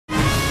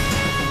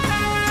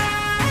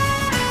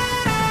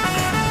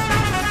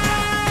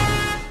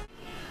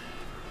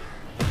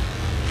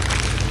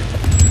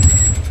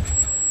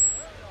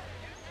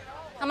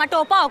मामा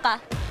टोपा होगा।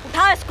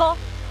 उठाओ इसको।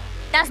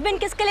 डस्टबिन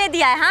किसके लिए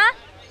दिया है? हाँ,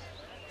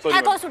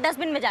 फेंको उसको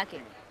डस्टबिन में जाके।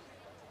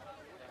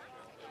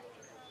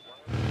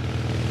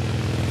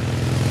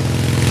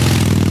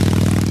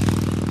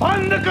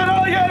 बंद करो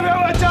ये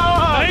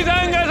व्यभिचार। नहीं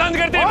सहेंगे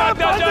संस्कृति पर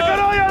अत्याचार। बंद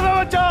करो ये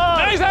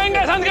व्यभिचार। नहीं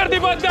सहेंगे संस्कृति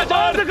पर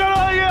अत्याचार। बंद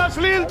करो ये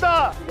अश्लीलता।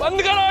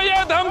 बंद करो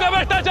ये धर्म का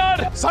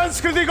भ्रष्टाचार।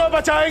 संस्कृति को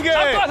बचाएंगे।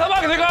 सबको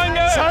सबक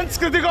सिखाएंगे।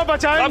 संस्कृति को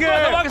बचाएंगे।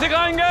 सबको सबक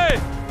सिखाएंगे।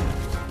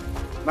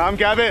 नाम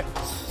क्या बे?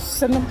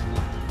 सनम।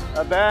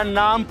 अबे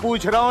नाम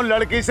पूछ रहा हूँ,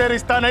 लड़की से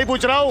रिश्ता नहीं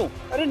पूछ रहा हूँ।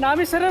 अरे नाम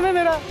ही सनम है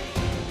मेरा।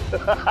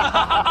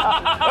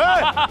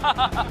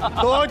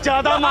 तो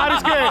ज्यादा मार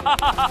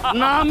इसके,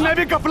 नाम में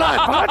भी कपला है।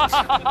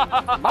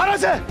 मारो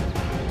से।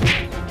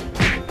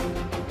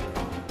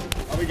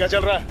 अभी क्या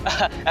चल रहा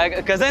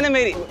है? कजन है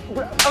मेरी।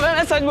 अबे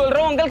मैं सच बोल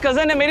रहा हूँ अंकल,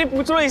 कजन है मेरी।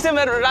 पूछ लो इसे,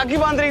 मैं राखी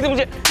बांध रही थी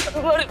मुझे।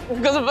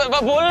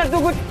 बोलना तू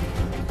कुछ।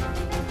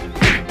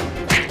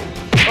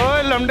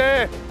 ओए लमडे,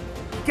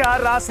 क्या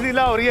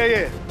रासलीला हो रही है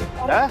ये?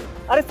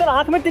 अरे सर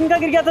आंख में तिनका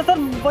गिर गया था सर,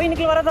 वही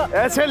निकलवा रहा था।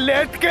 ऐसे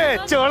लेट के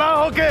चौड़ा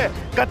होके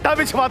गद्दा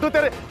बिछवा दूं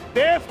तेरे।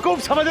 बेवकूफ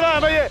समझ रहा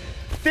है भाई ये?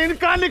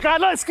 तिनका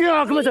निकाला इसकी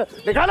आंख में से,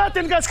 निकाला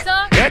तिनका।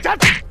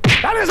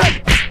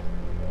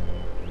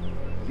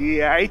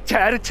 ये आई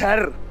छर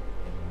छर।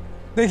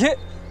 देखिए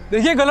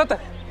देखिए गलत है,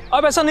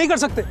 आप ऐसा नहीं कर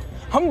सकते।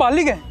 हम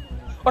बालिग हैं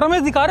और हमें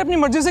अधिकार है अपनी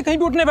मर्जी से कहीं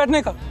भी उठने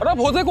बैठने का। और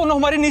अब होते कौन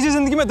हमारी निजी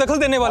जिंदगी में दखल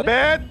देने वाले?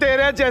 अबे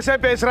तेरे जैसे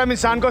बेशरम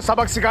इंसान को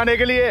सबक सिखाने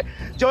के लिए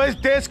जो इस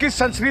देश की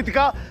संस्कृति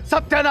का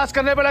सत्यानाश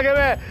करने पे लगे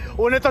हुए,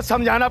 उन्हें तो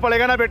समझाना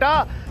पड़ेगा ना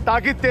बेटा,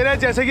 ताकि तेरे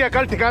जैसे की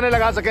अकल ठिकाने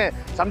लगा सके।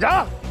 समझा?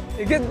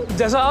 देखिए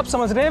जैसा आप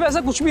समझ रहे हैं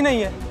वैसा कुछ भी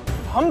नहीं है।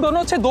 हम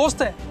दोनों अच्छे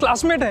दोस्त हैं,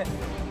 क्लासमेट हैं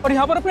और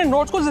यहाँ पर अपने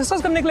नोट्स को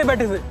डिस्कस करने के लिए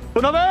बैठे थे।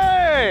 सुनो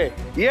बे,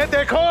 ये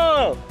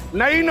देखो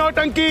नई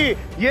नौटंकी,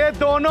 ये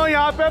दोनों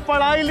यहाँ पे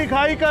पढ़ाई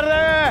लिखाई कर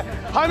रहे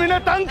हैं, हम इन्हें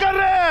तंग कर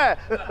रहे हैं।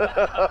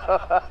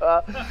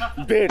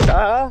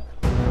 बेटा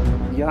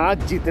यहाँ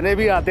जितने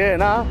भी आते हैं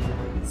ना,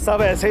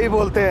 सब ऐसे ही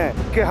बोलते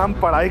हैं कि हम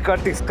पढ़ाई का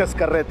डिस्कस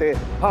कर रहे थे,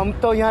 हम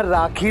तो यहाँ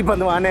राखी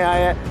बंधवाने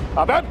आए हैं।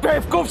 अबे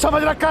बेवकूफ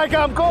समझ रखा है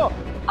क्या हमको?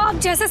 आप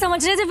जैसे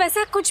समझ रहे थे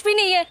वैसा कुछ भी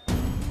नहीं है।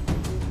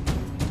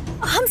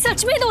 हम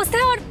सच में दोस्त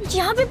हैं और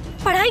यहाँ पे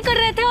पढ़ाई कर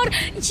रहे थे, और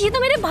ये तो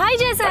मेरे भाई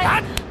जैसा है।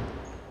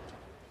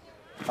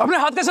 अपने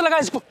हाथ कैसे लगाया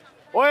इसको?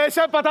 ओ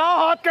ऐसे बताओ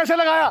हाथ कैसे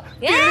लगाया?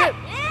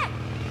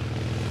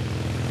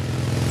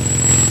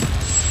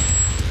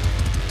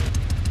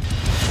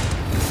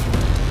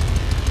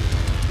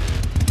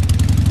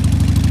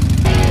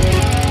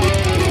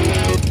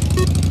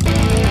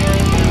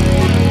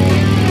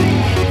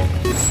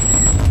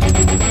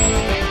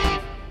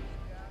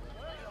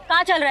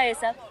 कहाँ चल रहा है ये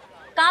सब?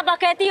 कहाँ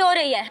बकैती हो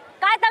रही है?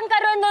 कहाँ तंग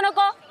कर रहे हो इन दोनों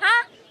को?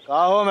 हाँ,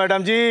 कहा हो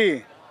मैडम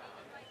जी,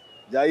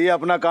 जाइए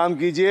अपना काम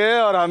कीजिए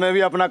और हमें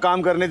भी अपना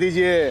काम करने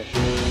दीजिए।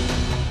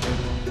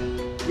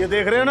 ये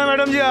देख रहे हो ना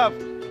मैडम जी आप,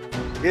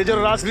 ये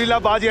जो रासलीला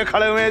बाजियां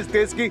खड़े हुए हैं इस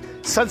देश की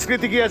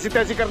संस्कृति की ऐसी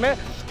तैसी करने,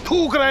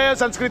 थूक रहे हैं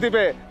संस्कृति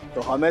पे,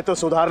 तो हमें तो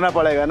सुधारना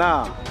पड़ेगा ना।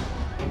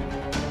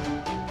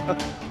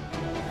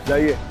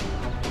 जाइए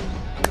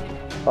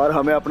और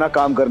हमें अपना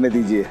काम करने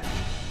दीजिए।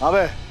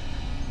 अबे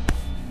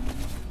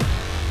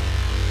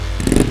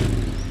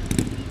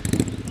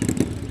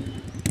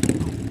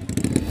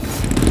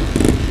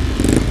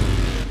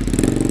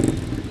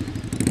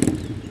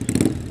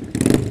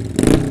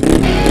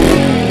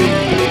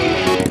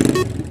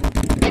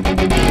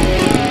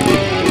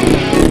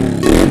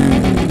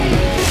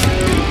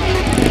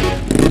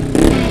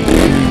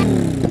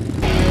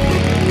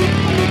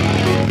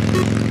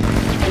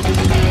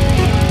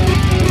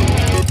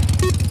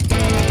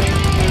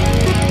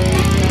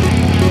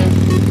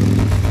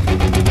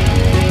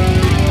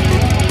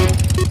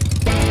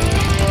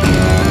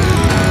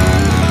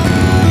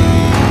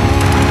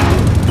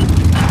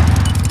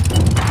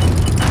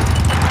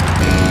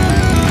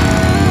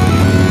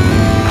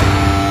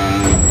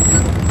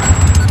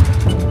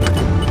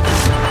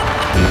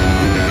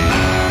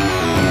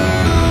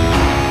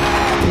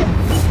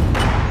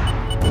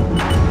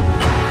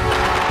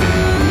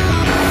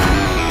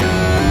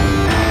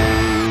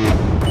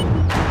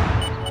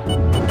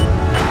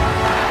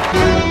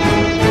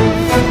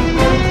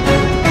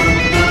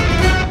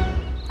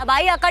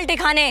अकल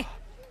ठिकाने।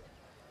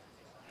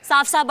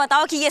 साफ साफ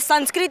बताओ कि ये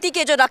संस्कृति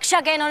के जो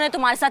रक्षक है इन्होंने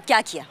तुम्हारे साथ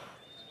क्या किया?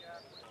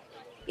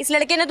 इस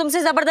लड़के ने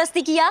तुमसे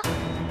जबरदस्ती किया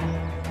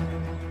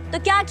तो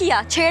क्या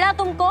किया? छेड़ा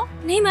तुमको?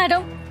 नहीं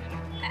मैडम,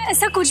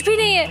 ऐसा कुछ भी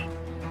नहीं है।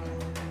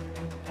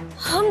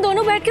 हम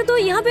दोनों बैठ के तो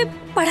यहाँ पे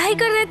पढ़ाई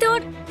कर रहे थे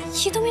और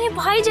ये तो मेरे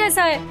भाई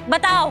जैसा है।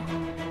 बताओ,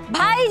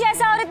 भाई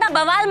जैसा और इतना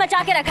बवाल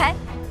मचा के रखा है।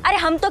 अरे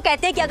हम तो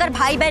कहते हैं कि अगर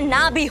भाई बहन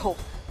ना भी हो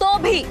तो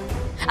भी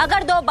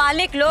अगर दो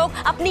बालिग लोग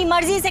अपनी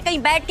मर्जी से कहीं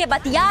बैठ के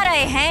बतिया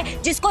रहे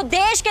हैं जिसको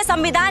देश के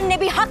संविधान ने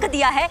भी हक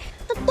दिया है,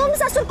 तो तुम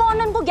ससुर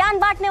कौन उनको ज्ञान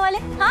बांटने वाले?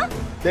 हाँ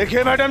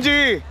देखिए मैडम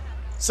जी,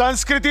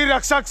 संस्कृति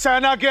रक्षक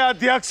सेना के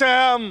अध्यक्ष हैं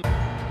हम,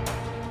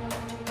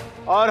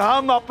 और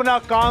हम अपना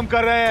काम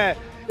कर रहे हैं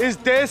इस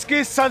देश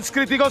की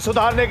संस्कृति को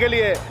सुधारने के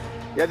लिए।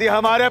 यदि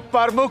हमारे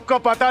प्रमुख को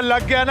पता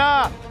लग गया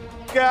ना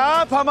कि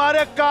आप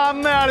हमारे काम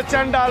में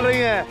अड़चन डाल रही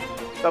हैं,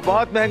 तो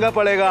बहुत महंगा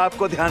पड़ेगा,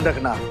 आपको ध्यान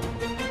रखना।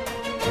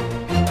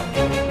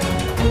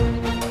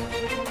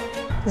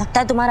 लगता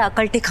है तुम्हारा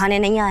अकल ठिकाने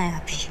नहीं आया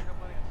अभी।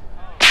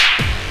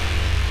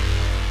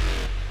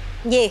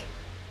 ये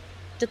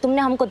जो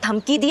तुमने हमको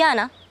धमकी दिया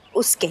ना,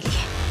 उसके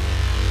लिए।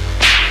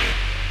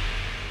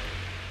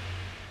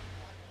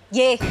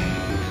 ये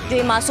जो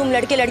ये मासूम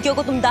लड़के लड़कियों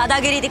को तुम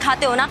दादागिरी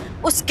दिखाते हो ना,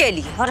 उसके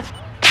लिए। और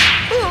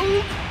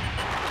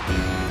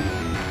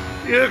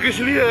ये किस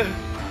लिए?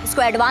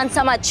 इसको एडवांस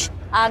समझ,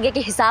 आगे के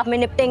हिसाब में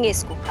निपटेंगे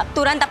इसको। अब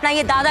तुरंत अपना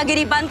ये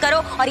दादागिरी बंद करो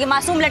और ये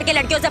मासूम लड़के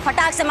लड़कियों से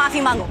फटाक से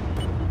माफी मांगो।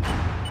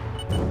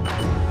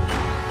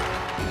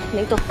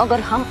 नहीं तो अगर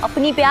हम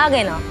अपनी पे आ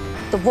गए ना,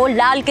 तो वो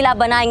लाल किला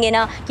बनाएंगे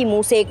ना कि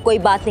मुंह से एक कोई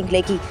बात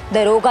निकलेगी,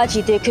 दरोगा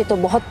जी देखे तो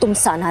बहुत तुम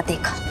साना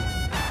देखा।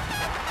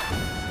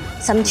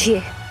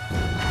 समझिए?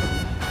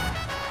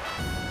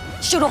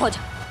 शुरू हो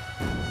जा।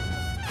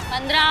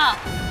 15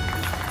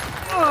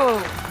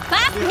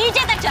 बाप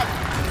नीचे तक चल।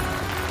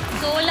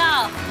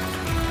 16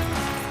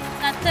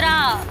 17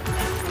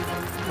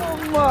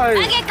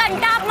 आगे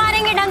कंटाप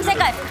मारेंगे ढंग से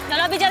कर।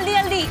 चलो अभी जल्दी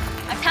जल्दी।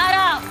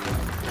 18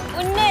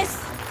 19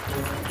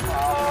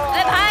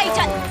 अरे भाई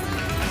चल।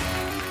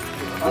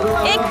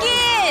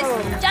 21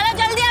 चलो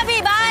जल्दी अभी।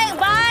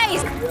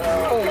 22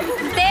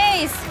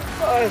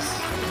 23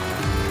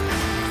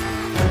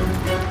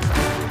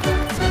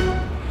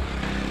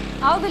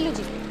 आओ बिल्लू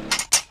जी।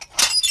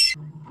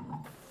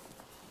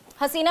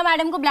 हसीना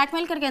मैडम को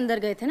ब्लैकमेल करके अंदर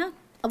गए थे ना,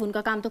 अब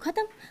उनका काम तो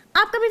खत्म,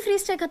 आपका भी फ्री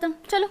स्टे खत्म।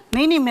 चलो।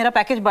 नहीं नहीं, मेरा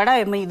पैकेज बड़ा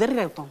है, मैं इधर ही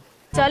रहता हूँ।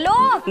 चलो।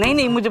 नहीं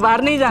नहीं, मुझे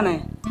बाहर नहीं जाना है।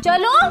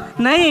 चलो।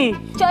 नहीं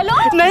चलो।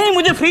 नहीं,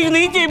 मुझे फ्रिज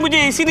नहीं चाहिए, मुझे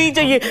एसी नहीं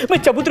चाहिए, मैं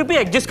चबूतरे पे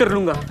एडजस्ट कर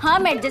लूंगा। हाँ,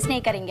 मैं एडजस्ट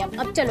नहीं करेंगे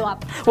अब चलो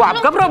आप। वो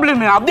आपका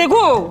प्रॉब्लम है, आप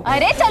देखो।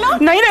 अरे चलो।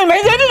 नहीं नहीं,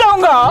 मैं नहीं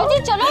जाऊंगा।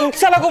 चलो।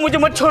 साला को मुझे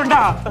मत छोड़ना।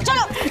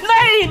 चलो।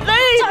 नहीं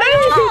नहीं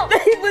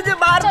नहीं, मुझे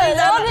बाहर नहीं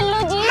जाना। बिल्लू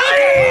जी।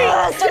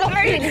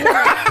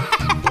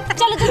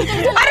 चलो चलो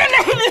चलो। अरे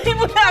नहीं नहीं,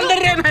 मुझे अंदर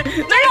रहना है।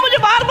 नहीं, मुझे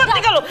बाहर मत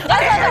निकालो।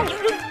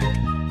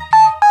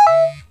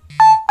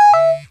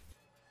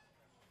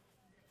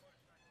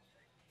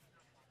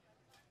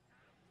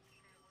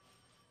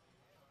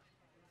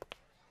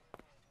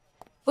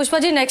 पुष्पा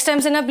जी, नेक्स्ट टाइम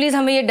से ना प्लीज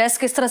हमें ये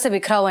डेस्क इस तरह से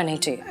बिखरा हुआ नहीं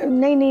चाहिए।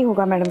 नहीं नहीं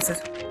होगा मैडम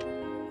सर।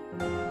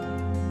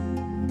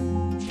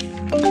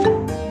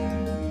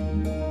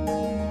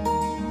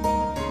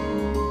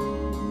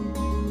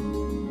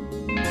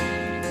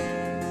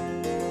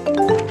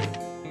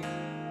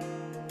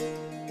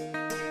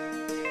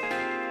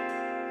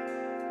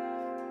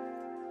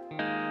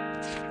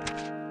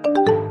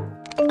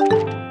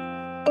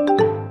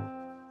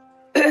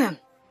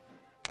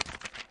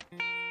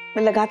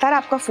 लगातार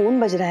आपका फोन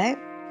बज रहा है,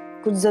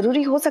 कुछ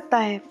जरूरी हो सकता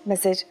है।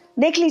 मैसेज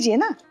देख लीजिए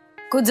ना।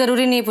 कुछ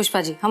जरूरी नहीं है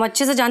पुष्पा जी, हम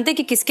अच्छे से जानते हैं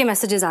कि किसके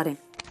मैसेजेस आ रहे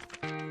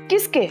हैं।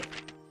 किसके?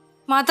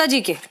 माता जी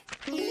के।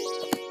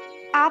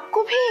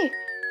 आपको भी?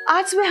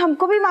 आज सुबह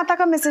हमको भी माता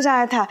का मैसेज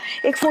आया था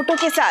एक फोटो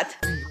के साथ,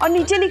 और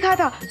नीचे लिखा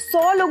था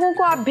 100 लोगों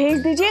को आप भेज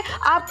दीजिए,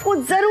 आपको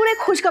जरूर एक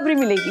खुशखबरी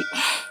मिलेगी।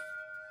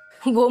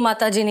 वो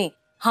माता जी नहीं,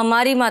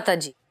 हमारी माता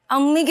जी,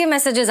 अम्मी के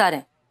मैसेजेस आ रहे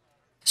हैं।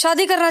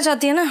 शादी करना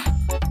चाहती है ना।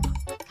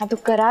 हाँ तो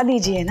करा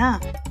दीजिए ना,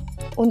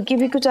 उनकी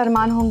भी कुछ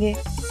अरमान होंगे।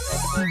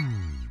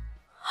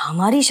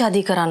 हमारी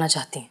शादी कराना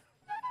चाहती हैं?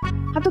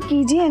 हाँ तो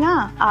कीजिए ना,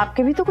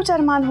 आपके भी तो कुछ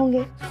अरमान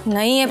होंगे।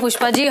 नहीं है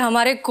पुष्पा जी,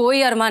 हमारे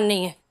कोई अरमान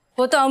नहीं है।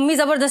 वो तो अम्मी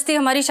जबरदस्ती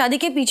हमारी शादी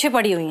के पीछे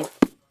पड़ी हुई हैं।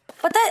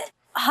 पता है,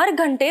 हर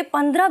घंटे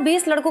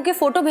 15-20 लड़कों के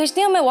फोटो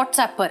भेजती हूँ मैं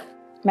व्हाट्सएप पर।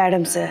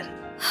 मैडम सर,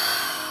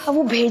 अब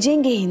वो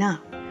भेजेंगे ही ना,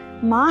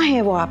 माँ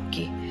है वो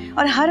आपकी,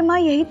 और हर माँ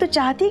यही तो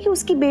चाहती है कि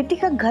उसकी बेटी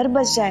का घर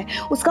बस जाए,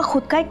 उसका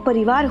खुद का एक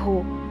परिवार हो।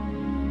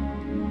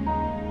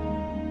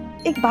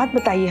 एक बात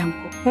बताइए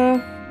हमको,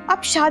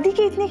 आप शादी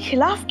के इतने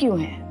खिलाफ क्यों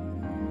हैं?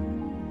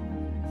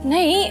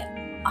 नहीं,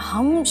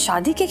 हम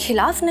शादी के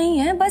खिलाफ नहीं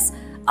हैं, बस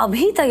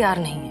अभी तैयार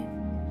नहीं हैं।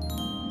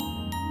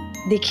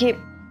 देखिए,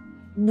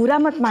 बुरा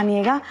मत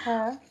मानिएगा,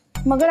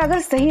 मगर अगर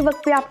सही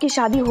वक्त पे आपकी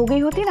शादी हो गई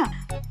होती ना,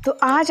 तो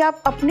आज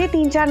आप अपने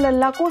 3-4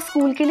 लल्ला को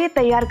स्कूल के लिए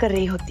तैयार कर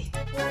रही होती।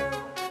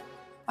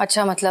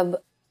 अच्छा,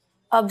 मतलब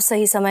अब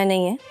सही समय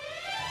नहीं है?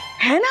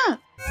 है ना,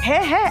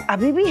 है,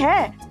 अभी भी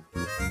है,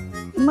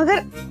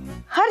 मगर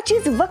हर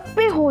चीज वक्त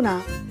पे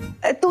होना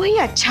तो ही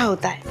अच्छा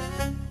होता है।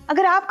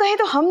 अगर आप कहें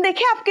तो हम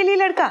देखें आपके लिए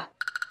लड़का।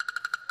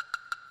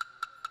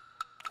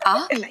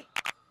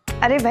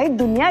 अरे भाई,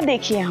 दुनिया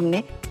देखी है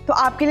हमने, तो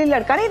आपके लिए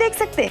लड़का नहीं देख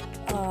सकते?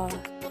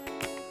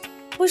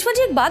 पुष्पा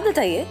जी, एक बात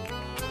बताइए,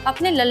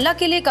 अपने लल्ला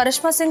के लिए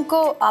करिश्मा सिंह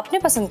को आपने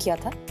पसंद किया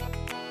था?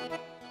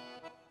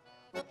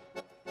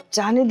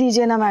 जाने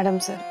दीजिए ना मैडम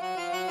सर,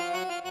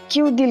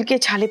 क्यों दिल के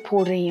छाले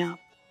फोड़ रही हैं आप?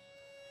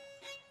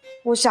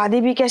 वो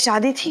शादी भी क्या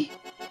शादी थी,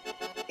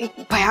 एक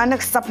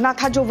भयानक सपना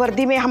था जो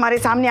वर्दी में हमारे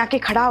सामने आके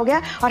खड़ा हो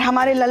गया, और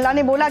हमारे लल्ला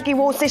ने बोला कि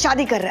वो उससे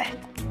शादी कर रहा है।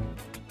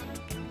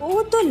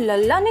 वो तो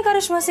लल्ला ने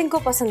करिश्मा सिंह को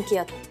पसंद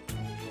किया था।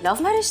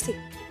 लव मैरिज थी?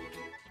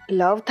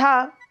 लव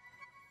था,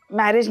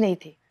 मैरिज नहीं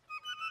थी।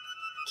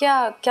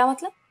 क्या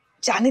मतलब?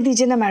 जाने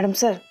दीजिए ना मैडम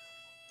सर,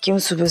 क्यों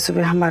सुबह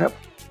सुबह हमारा,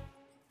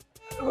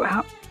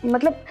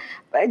 मतलब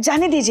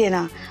जाने दीजिए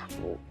ना,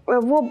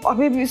 वो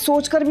अभी भी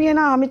सोच कर भी है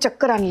ना, हमें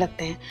चक्कर आने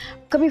लगते हैं।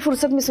 कभी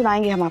फुर्सत में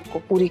सुनाएंगे हम आपको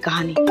पूरी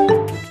कहानी।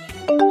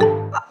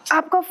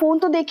 आपका फोन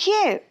तो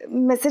देखिए,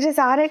 मैसेजेस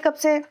आ रहे कब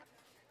से।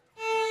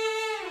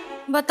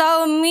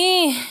 बताओ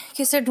अम्मी,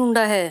 किसे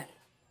ढूंढा है?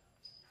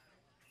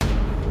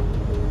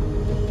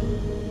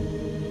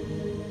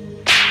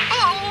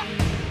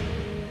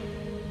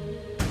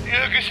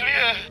 ये किस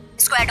लिए?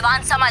 इसको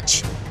एडवांस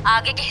समझ,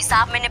 आगे के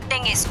हिसाब में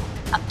निपटेंगे इसको।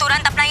 अब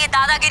तुरंत अपना ये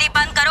दादागिरी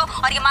बंद करो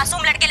और ये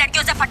मासूम लड़के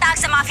लड़कियों से फटाक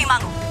से माफी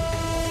मांगो।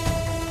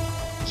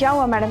 क्या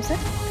हुआ मैडम सर?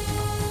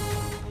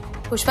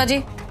 पुष्पा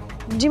जी।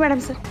 जी मैडम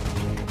सर।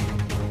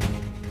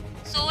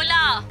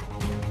 16,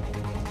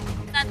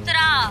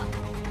 17,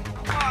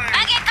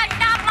 आगे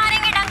कट्टा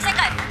मारेंगे ढंग से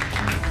कर।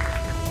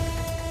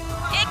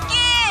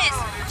 21,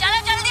 चलो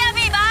जल्दी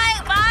अभी।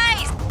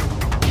 22।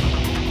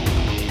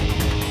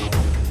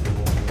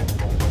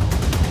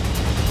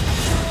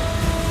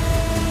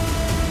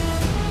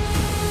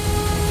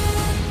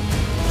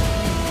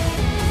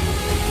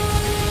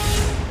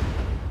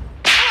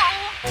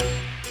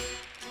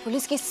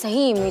 पुलिस की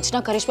सही इमेज ना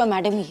करिश्मा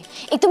मैडम ही है,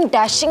 एकदम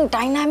डैशिंग,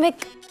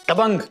 डायनामिक,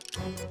 दबंग।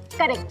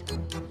 करेक्ट।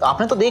 तो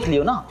आपने तो देख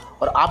लियो ना,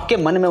 और आपके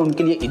मन में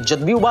उनके लिए इज्जत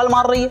भी उबाल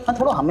मार रही है। हाँ,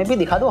 थोड़ा हमें भी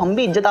दिखा दो, हम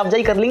भी इज्जत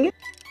अफजाई कर लेंगे।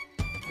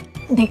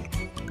 देख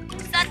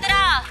 17,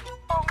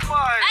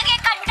 आगे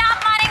कट्टा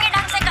मारेंगे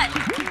ढंग से कर।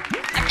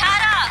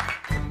 18,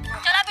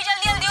 चलो अभी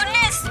जल्दी जल्दी।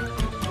 19।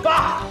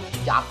 वाह,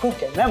 क्या को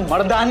कहना है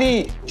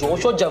मर्दानी,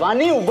 जोशो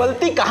जवानी,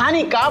 उबलती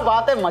कहानी। क्या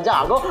बात है, मजा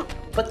आ गो।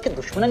 के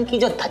दुश्मनन की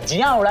जो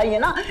धज्जियां उड़ाई है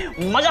ना,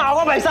 मजा आ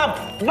गो भाई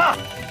साहब। वाह,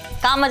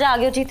 कहाँ मजा आ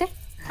गया जीते।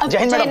 जय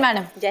हिंद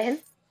मैडम। जय हिंद।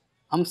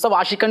 हम सब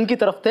आशिकन की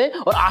तरफ थे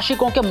और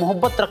आशिकों के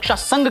मोहब्बत रक्षा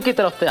संघ की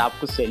तरफ थे।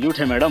 आपको सैल्यूट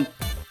है मैडम।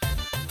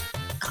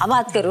 क्या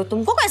बात कर रहे हो,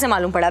 तुमको कैसे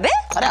मालूम पड़ा बे?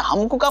 अरे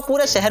हमको का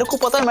पूरे शहर को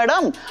पता है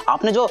मैडम।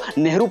 आपने जो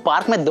नेहरू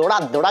पार्क में दौड़ा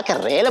दौड़ा के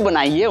रेल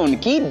बनाई है,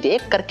 उनकी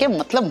देख करके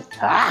मतलब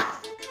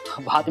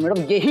बात है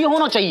मैडम, यही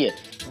होना चाहिए,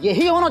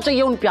 यही होना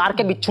चाहिए उन प्यार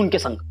के बिच्छू के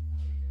संग।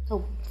 तो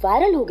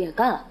वायरल हो गया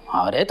का?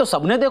 अरे तो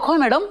सबने देखो है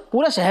मैडम,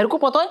 पूरे शहर को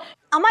पता है।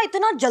 अम्मा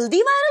इतना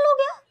जल्दी वायरल हो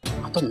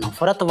गया? तो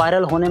नफरत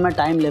वायरल होने में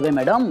टाइम लेवे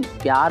मैडम,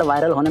 प्यार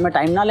वायरल होने में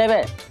टाइम ना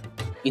लेवे।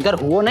 इधर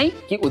हुआ नहीं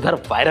कि उधर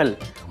वायरल।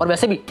 और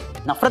वैसे भी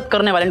नफरत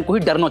करने वाले को ही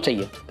डरना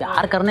चाहिए,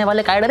 प्यार करने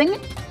वाले काहे डरेंगे।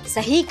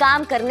 सही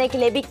काम करने के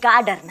लिए भी का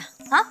डरना।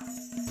 हाँ,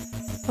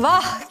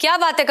 वाह क्या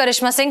बात है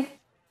करिश्मा सिंह।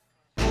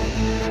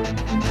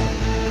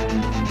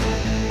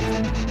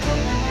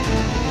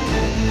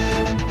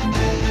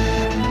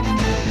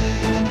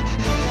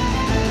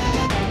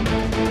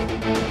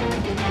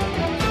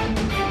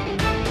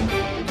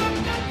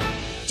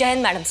 जय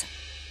हिंद मैडम सर।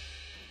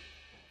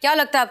 क्या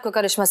लगता है आपको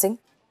करिश्मा सिंह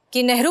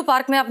कि नेहरू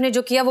पार्क में आपने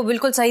जो किया वो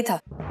बिल्कुल सही था?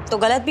 तो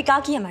गलत भी क्या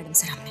किया मैडम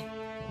सर हमने?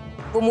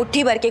 वो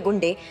मुट्ठी भर के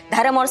गुंडे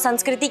धर्म और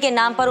संस्कृति के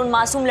नाम पर उन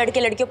मासूम लड़के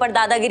लड़कियों पर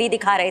दादागिरी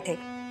दिखा रहे थे,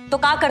 तो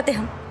क्या करते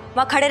हम?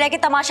 वहाँ खड़े रह के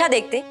तमाशा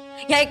देखते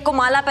या एक को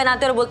माला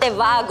पहनाते और बोलते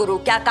वाह गुरु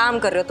क्या काम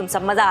कर रहे हो तुम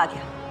सब, मजा आ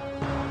गया।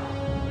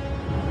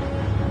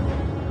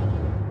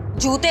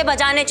 जूते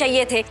बजाने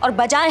चाहिए थे और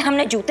बजाए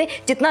हमने जूते,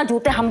 जितना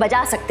जूते हम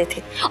बजा सकते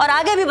थे, और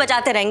आगे भी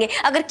बजाते रहेंगे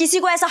अगर किसी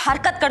को ऐसा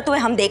हरकत करते हुए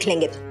हम देख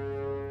लेंगे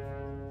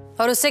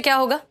तो। और उससे क्या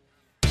होगा?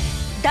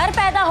 डर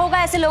पैदा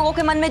होगा ऐसे लोगों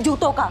के मन में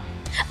जूतों का।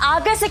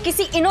 आगे से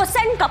किसी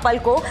इनोसेंट कपल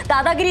को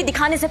दादागिरी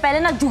दिखाने से पहले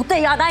ना जूते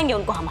याद आएंगे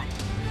उनको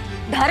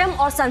हमारे। धर्म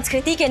और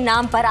संस्कृति के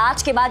नाम पर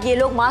आज के बाद ये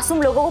लोग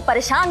मासूम लोगों को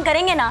परेशान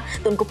करेंगे ना,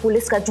 तो उनको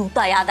पुलिस का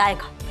जूता याद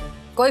आएगा।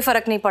 कोई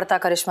फर्क नहीं पड़ता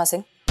करिश्मा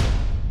सिंह,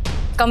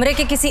 कमरे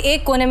के किसी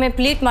एक कोने में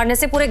प्लीट मारने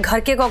से पूरे घर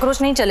के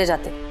कॉकरोच नहीं चले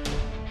जाते।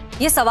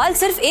 ये सवाल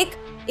सिर्फ एक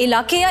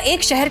इलाके या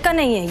एक शहर का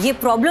नहीं है, ये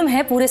प्रॉब्लम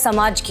है पूरे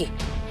समाज की,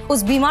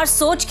 उस बीमार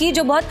सोच की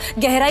जो बहुत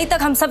गहराई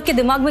तक हम सब के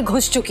दिमाग में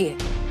घुस चुकी है।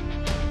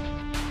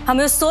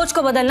 हमें उस सोच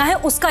को बदलना है,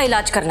 उसका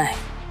इलाज करना है।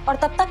 और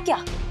तब तक क्या?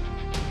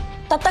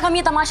 तब तक हम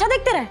ये तमाशा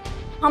देखते रहे?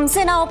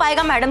 हमसे ना हो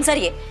पाएगा मैडम सर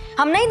ये।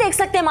 हम नहीं देख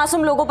सकते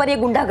मासूम लोगों पर ये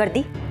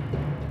गुंडागर्दी।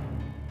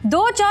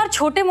 2-4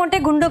 छोटे मोटे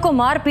गुंडों को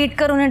मार पीट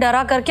कर उन्हें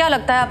डरा कर क्या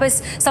लगता है आप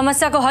इस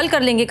समस्या को हल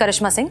कर लेंगे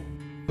करिश्मा सिंह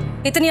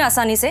इतनी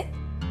आसानी से?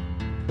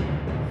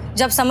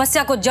 जब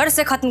समस्या को जड़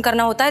से खत्म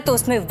करना होता है तो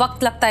उसमें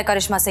वक्त लगता है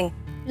करिश्मा सिंह।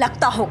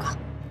 लगता होगा,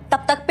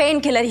 तब तक पेन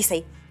किलर ही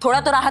सही,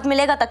 थोड़ा तो राहत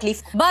मिलेगा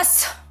तकलीफ।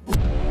 बस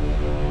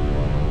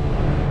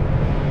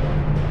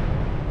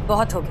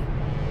बहुत हो गया।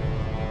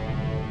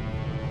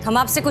 हम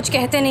आपसे कुछ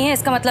कहते नहीं हैं,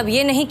 इसका मतलब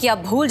ये नहीं कि आप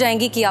भूल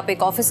जाएंगी कि आप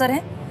एक ऑफिसर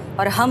हैं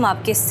और हम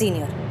आपके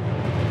सीनियर।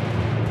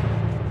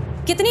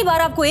 कितनी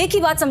बार आपको एक ही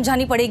बात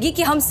समझानी पड़ेगी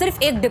कि हम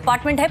सिर्फ एक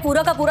डिपार्टमेंट है,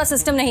 पूरा का पूरा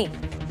सिस्टम नहीं।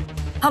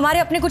 हमारे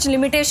अपने कुछ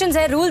लिमिटेशंस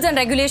है, रूल्स एंड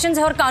रेगुलेशंस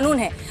है और कानून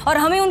है, और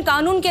हमें उन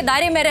कानून के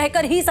दायरे में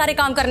रहकर ही सारे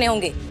काम करने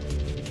होंगे।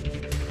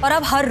 और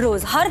अब हर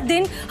रोज, हर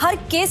दिन, हर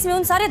केस में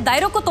उन सारे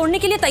दायरों को तोड़ने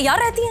के लिए तैयार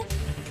रहती हैं।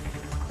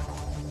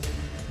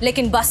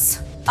 लेकिन बस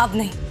अब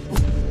नहीं।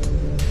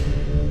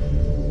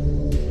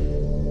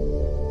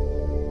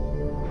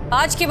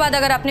 आज के बाद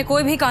अगर आपने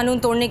कोई भी कानून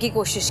तोड़ने की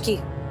कोशिश की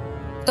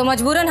तो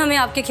मजबूरन हमें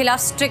आपके खिलाफ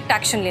स्ट्रिक्ट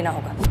एक्शन लेना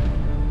होगा।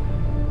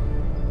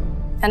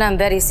 And I am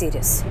very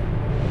serious.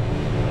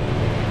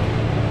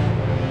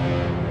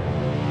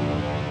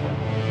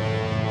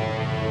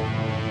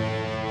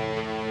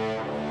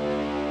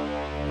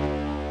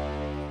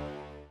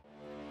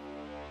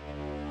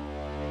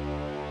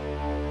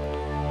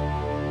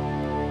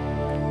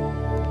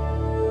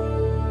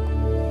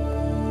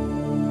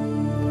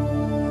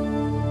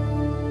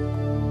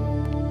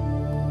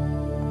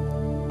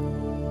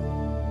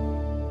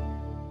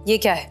 ये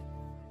क्या है?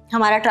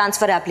 हमारा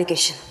ट्रांसफर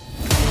एप्लीकेशन।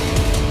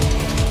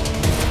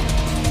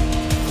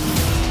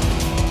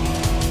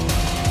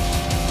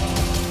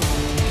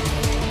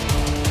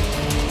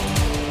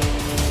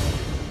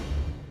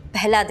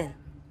 पहला दिन,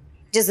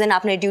 जिस दिन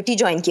आपने ड्यूटी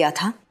ज्वाइन किया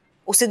था,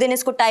 उसी दिन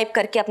इसको टाइप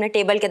करके अपने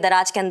टेबल के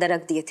दराज के अंदर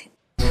रख दिए थे।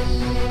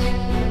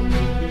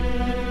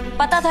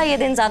 पता था ये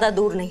दिन ज्यादा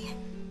दूर नहीं है,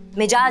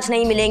 मिजाज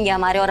नहीं मिलेंगे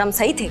हमारे, और हम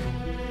सही थे।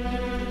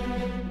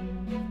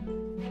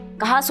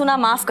 कहा सुना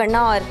माफ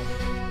करना, और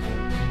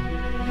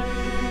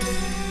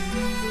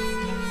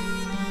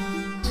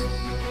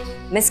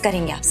मिस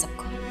करेंगे आप सबको।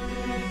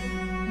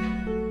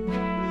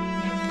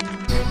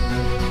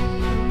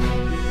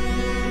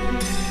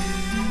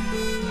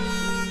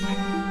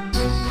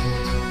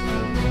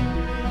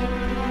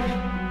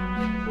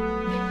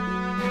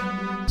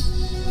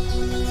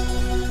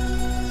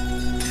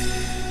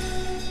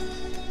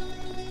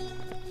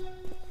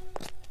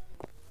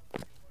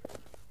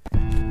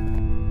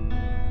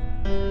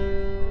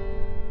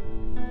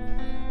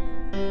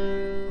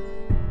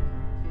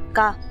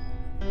 का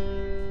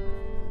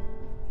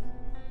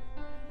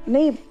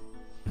नहीं,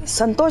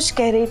 संतोष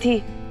कह रही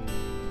थी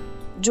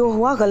जो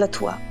हुआ गलत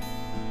हुआ,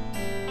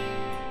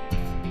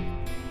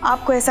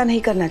 आपको ऐसा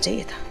नहीं करना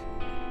चाहिए था।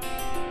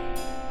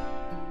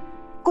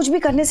 कुछ भी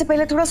करने से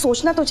पहले थोड़ा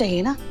सोचना तो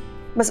चाहिए ना।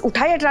 बस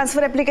उठाया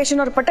ट्रांसफर एप्लीकेशन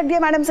और पटक दिया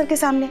मैडम सर के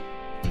सामने।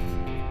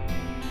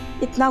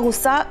 इतना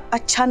गुस्सा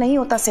अच्छा नहीं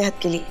होता सेहत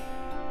के लिए।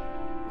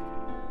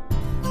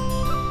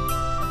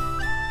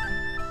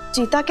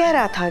 चीता कह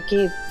रहा था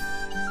कि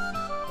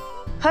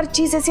हर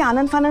चीज ऐसे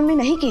आनंद फानंद में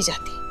नहीं की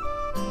जाती,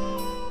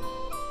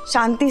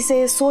 शांति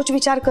से सोच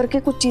विचार करके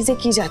कुछ चीजें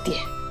की जाती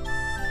है।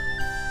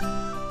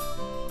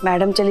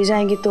 मैडम चली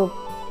जाएंगी तो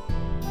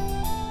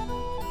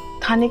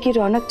थाने की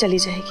रौनक चली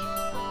जाएगी,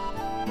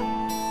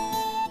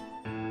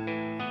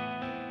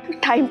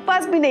 टाइम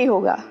पास भी नहीं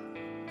होगा।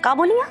 का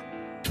बोलिया?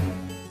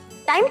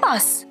 Time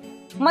pass?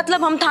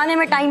 मतलब हम थाने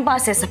में टाइम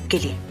पास है सबके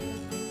लिए?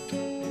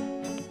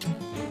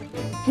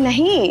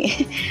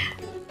 नहीं,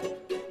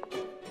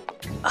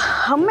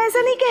 हम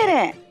ऐसा नहीं कह रहे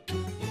हैं,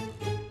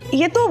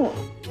 ये तो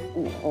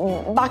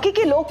बाकी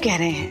के लोग कह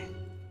रहे हैं।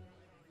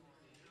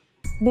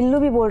 बिल्लू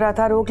भी बोल रहा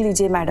था रोक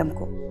लीजिए मैडम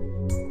को,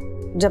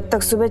 जब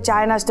तक सुबह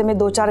चाय नाश्ते में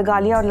 2-4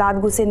 गालियां और लात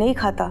गुस्से नहीं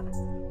खाता,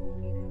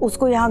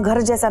 उसको यहां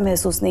घर जैसा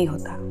महसूस नहीं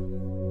होता।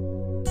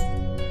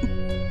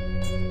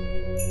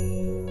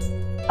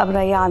 अब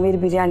रहा आमिर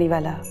बिरयानी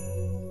वाला,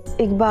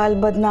 इकबाल,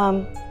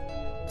 बदनाम,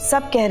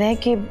 सब कह रहे हैं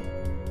कि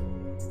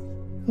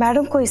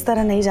मैडम को इस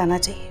तरह नहीं जाना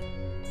चाहिए।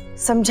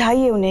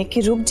 समझाइए उन्हें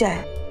कि रुक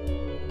जाए।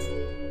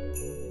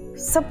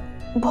 सब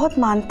बहुत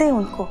मानते हैं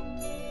उनको,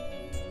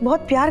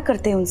 बहुत प्यार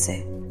करते हैं उनसे।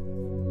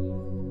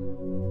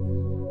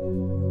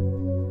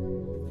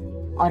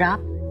 और आप?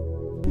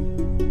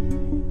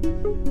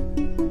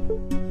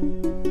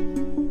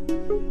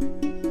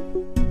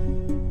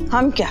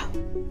 हम क्या,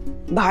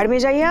 बाहर में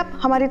जाइए आप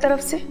हमारी तरफ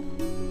से।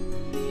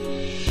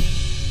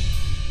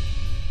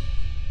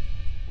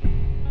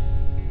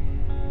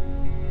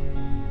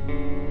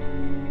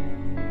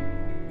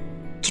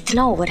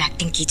 कितना ओवर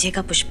एक्टिंग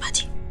कीजिएगा पुष्पा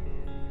जी,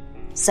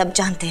 सब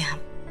जानते हैं हम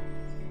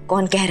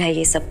कौन कह रहा है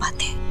ये सब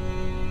बातें।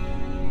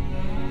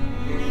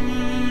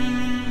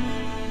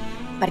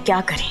 पर क्या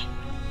करें,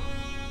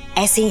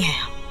 ऐसे ही हैं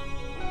हम।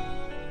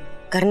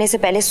 करने से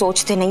पहले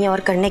सोचते नहीं है और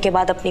करने के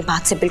बाद अपनी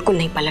बात से बिल्कुल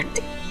नहीं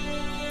पलटते।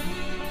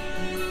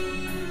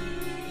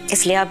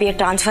 इसलिए अब ये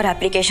ट्रांसफर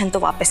एप्लीकेशन तो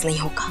वापस नहीं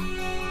होगा।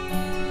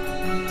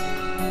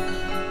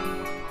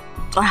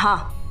 और हाँ,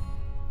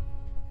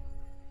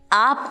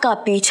 आपका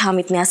पीछा हम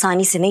इतनी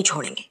आसानी से नहीं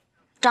छोड़ेंगे।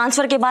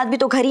 ट्रांसफर के बाद भी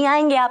तो घर ही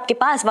आएंगे आपके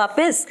पास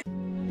वापस।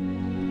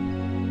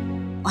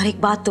 और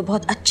एक बात तो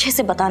बहुत अच्छे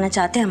से बताना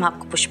चाहते हैं हम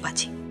आपको पुष्पा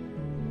जी,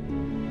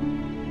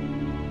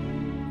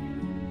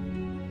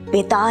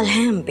 बेताल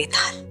हैं हम,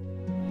 बेताल।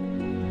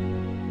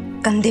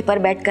 कंधे पर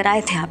बैठकर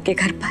आए थे आपके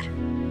घर पर,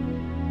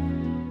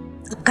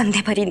 अब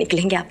कंधे पर ही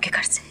निकलेंगे आपके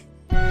घर से।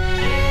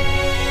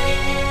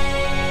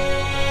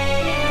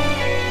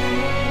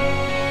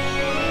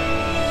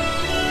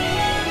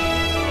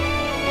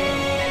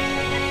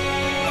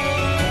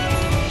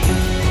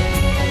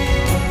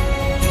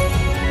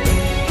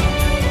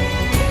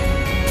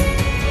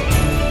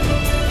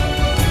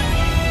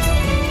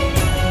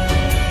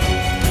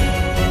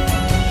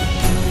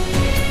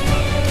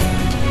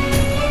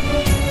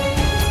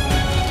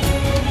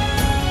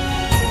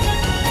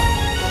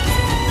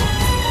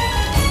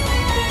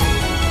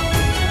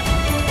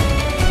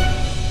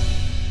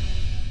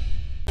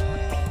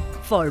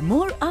 For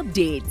more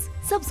updates,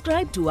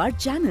 subscribe to our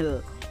channel,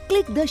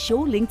 click the show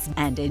links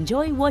and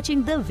enjoy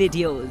watching the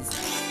videos.